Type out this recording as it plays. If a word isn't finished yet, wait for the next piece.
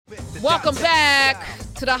Welcome back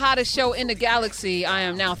to the hottest show in the galaxy. I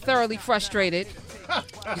am now thoroughly frustrated.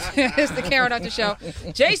 It's the Karen Hunter Show.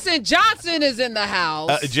 Jason Johnson is in the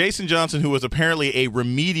house. Jason Johnson, who was apparently a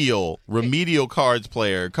remedial cards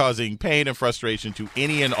player, causing pain and frustration to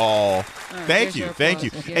any and all. Thank you.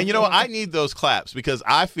 And you know what? I need those claps because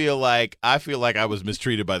I feel like I was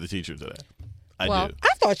mistreated by the teacher today. I do. I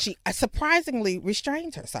thought she surprisingly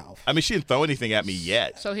restrained herself. I mean, she didn't throw anything at me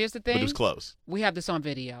yet. So here's the thing. But it was close. We have this on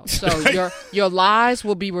video. So your lies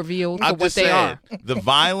will be revealed for what they are. The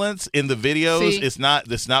violence in the videos it's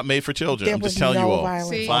not made for children. I'm just telling you all.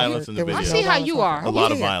 Violence in the videos. I see how you are. A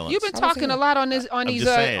lot of violence. You've been talking a lot on these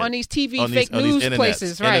TV fake news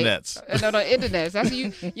places, right? Internets. No, internets. That's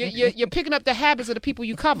you're picking up the habits of the people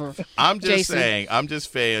you cover. I'm just saying.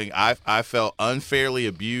 I felt unfairly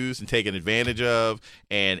abused and taken advantage of.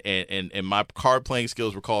 And my card playing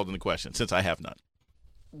skills were called into question since I have none.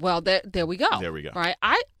 Well, there we go. There we go. Right,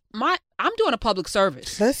 I'm doing a public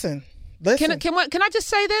service. Listen. Can I just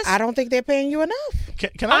say this? I don't think they're paying you enough.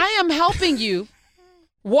 Can I? I am helping you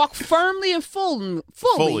walk firmly and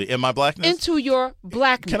fully in my blackness into your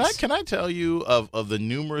blackness. Can I tell you of the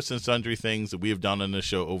numerous and sundry things that we have done on this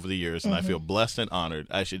show over the years, and I feel blessed and honored.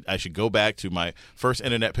 I should go back to my first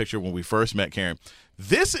internet picture when we first met, Karen.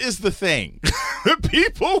 This is the thing that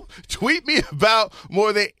people tweet me about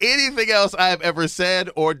more than anything else I have ever said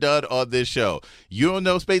or done on this show. You don't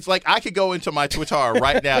know spades? Like, I could go into my Twitter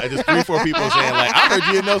right now and there's 3-4 people saying, like, I heard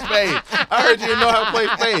you didn't know spades. I heard you didn't know how to play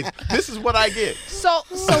spades. This is what I get. So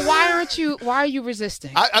why are you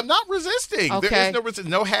resisting? I'm not resisting. Okay. There is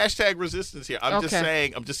no hashtag resistance here. I'm just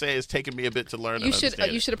saying it's taken me a bit to learn. You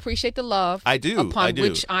should appreciate the love I do.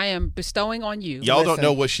 which I am bestowing on you. Y'all don't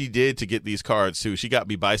know what she did to get these cards too. She got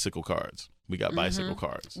me bicycle cards. We got bicycle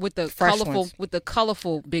cards with the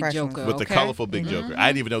colorful big Fresh joker. With the colorful big joker. I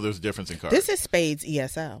didn't even know there was a difference in cards. This is Spades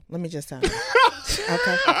ESL. Let me just tell you.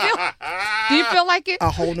 Okay. Do you feel like it?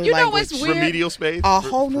 A whole new language. You know what's weird? Remedial spades. A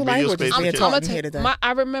whole new language is being taught here today.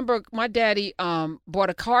 I remember my daddy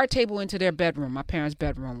brought a card table into their bedroom, my parents'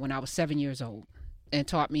 bedroom, when I was 7 years old, and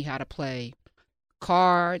taught me how to play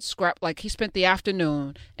cards, scrap. Like, he spent the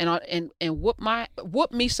afternoon and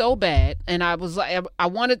whooped me so bad, and I was like, I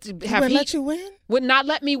wanted to have heat. Let you win? Would not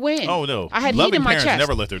let me win. Oh no, I had heat in my chest. Parents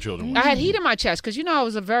never let their children win. I had heat in my chest because I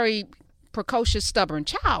was a very precocious, stubborn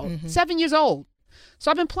child, 7 years old.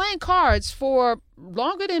 So I've been playing cards for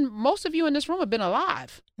longer than most of you in this room have been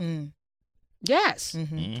alive. Yes.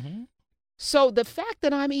 So the fact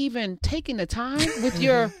that I'm even taking the time with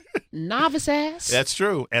your novice ass. That's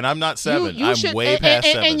true. And I'm not 7. I'm way past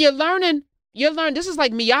 7. And you're learning. This is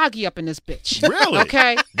like Miyagi up in this bitch. Really?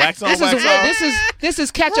 Okay. Wax on, wax off. This is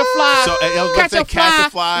catch a fly. Catch a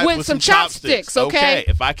fly with some chopsticks. Okay.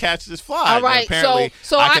 If I catch this fly, all right. apparently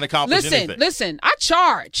so I can accomplish anything. Listen. I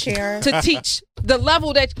charge to teach the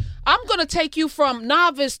level that I'm going to take you from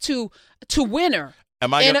novice to winner.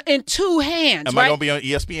 In 2 hands. Am I going to be on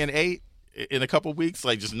ESPN 8? In a couple weeks,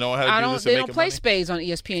 like just know how to do this. They don't play spades on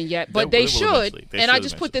ESPN yet, but they should. And I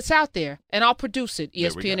just put this out there, and I'll produce it.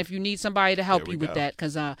 ESPN, if you need somebody to help you with that,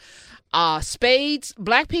 because spades,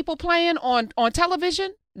 black people playing on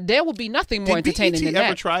television, there will be nothing more entertaining than that. Did BET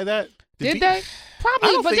ever try that? Did they?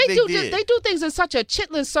 Probably, but they do things in such a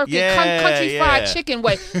Chitlin Circuit country fried chicken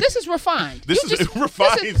way. This is refined. This is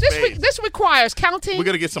refined. This requires counting. We're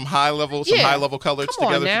gonna get some high level colors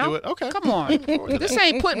together to do it. Okay, come on. This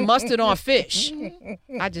ain't putting mustard on fish.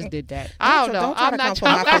 I just did that. I don't know. I'm not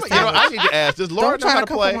trying. I need to ask. Does Laura know how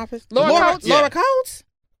to play? Laura Coates?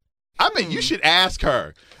 I mean, you should ask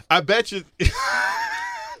her. I bet you.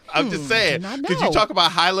 I'm just saying, because you talk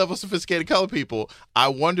about high-level, sophisticated colored people. I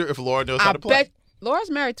wonder if Laura knows how to play.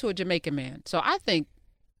 Laura's married to a Jamaican man, so I think,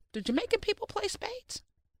 do Jamaican people play spades?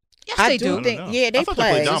 Yes, they do. They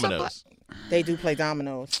play dominoes. They do play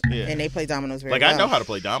dominoes, and they play dominoes very well. I know how to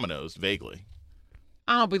play dominoes, vaguely.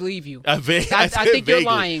 I don't believe you. I think vaguely. You're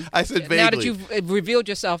lying. I said vaguely. Now that you've revealed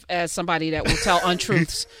yourself as somebody that will tell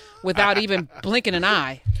untruths without even blinking an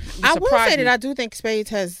eye. I will say that I do think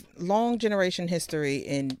spades has long generation history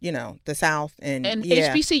in, the South and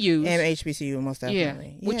HBCUs. And HBCU, most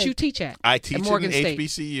definitely. Yeah. Which you teach at. I teach at Morgan in State.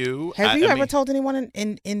 HBCU. Have you ever told anyone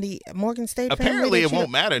in the Morgan State apparently it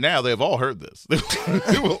won't matter now. They've all heard this.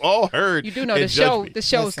 They will all heard. You do know the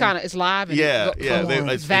show is kind of, it's live. And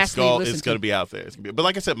it's going to be out there. But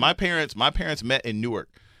like I said, my parents met in Newark.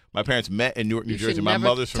 My parents met in Newark, New Jersey. My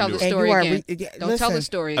mother's from Newark. Don't tell the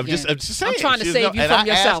story again. I'm just saying. I'm trying to save you from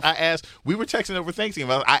yourself. I asked, we were texting over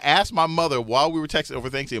Thanksgiving. I asked my mother while we were texting over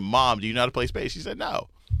Thanksgiving, Mom, do you know how to play spades? She said, no.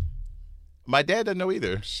 My dad doesn't know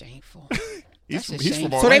either. Shameful. He's That's a from shame.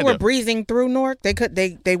 Orlando. So they were breezing through Newark. They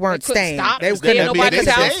weren't couldn't staying. stop. They They couldn't. had nobody They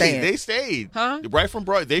to couldn't stay. stay. They stayed. Huh? Right from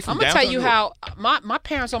Broad. They from I'm gonna downtown tell you Newark. how my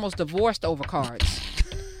parents almost divorced over cards.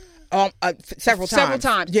 Several times. Several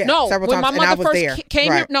times. Yeah, no, several when times. my And I mother was first there. came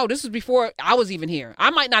here. Right. No, this was before I was even here.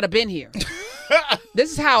 I might not have been here.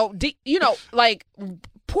 This is how like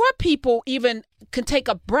poor people even can take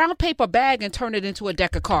a brown paper bag and turn it into a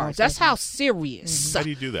deck of cards. That's how serious. How do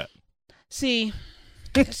you do that? See,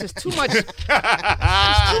 this is too much. It's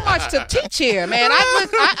too much to teach here, man.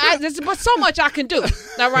 There's but so much I can do.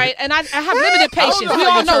 All right, and I have limited I don't patience. know We how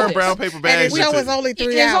all you know turn this. brown paper And bags. the show into- was only 3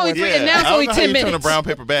 It's only hours. three, and now it's I don't only know 10 how you turn a minutes. brown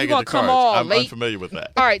paper bag You're into gonna come cards. all I'm late. unfamiliar with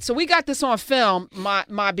that. All right, so we got this on film.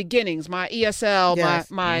 My beginnings, my ESL, Yes.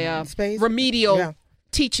 my Spades? remedial Yeah.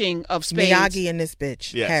 teaching of spades. Miyagi in this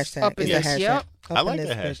bitch. Yes. Hashtag. Up in It's a this, hashtag. yep. Up I in like this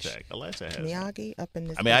that bitch. hashtag. I like that hashtag. Miyagi up in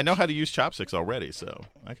this. I mean, I bitch. know how to use chopsticks already, so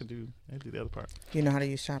I can do the other part. You know how to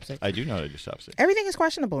use chopsticks. I do know how to use chopsticks. Everything is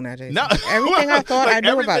questionable now, Jason. No, Everything I thought like I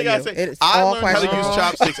knew about everything you. I say, It's I all learned how to use questionable.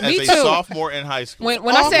 chopsticks as Me a too. sophomore in high school. When All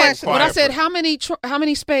I questionable. said how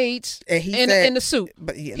many spades And he in said- the suit,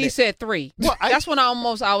 But yeah, he said 3. Well, That's when I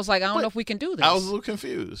was like, I don't know if we can do this. I was a little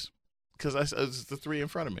confused because it was the 3 in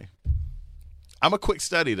front of me. I'm a quick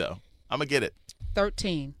study though. I'm gonna get it.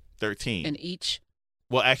 13 13. in each.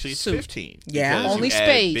 Well, actually, it's Suit. 15. Yeah. because Only you add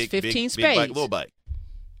spades, 15 big bike, spades. little bike.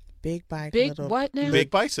 Big bike, Big little what now?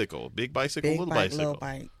 Big bicycle, big little bike, bicycle. little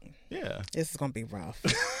bike. Yeah. This is gonna be rough.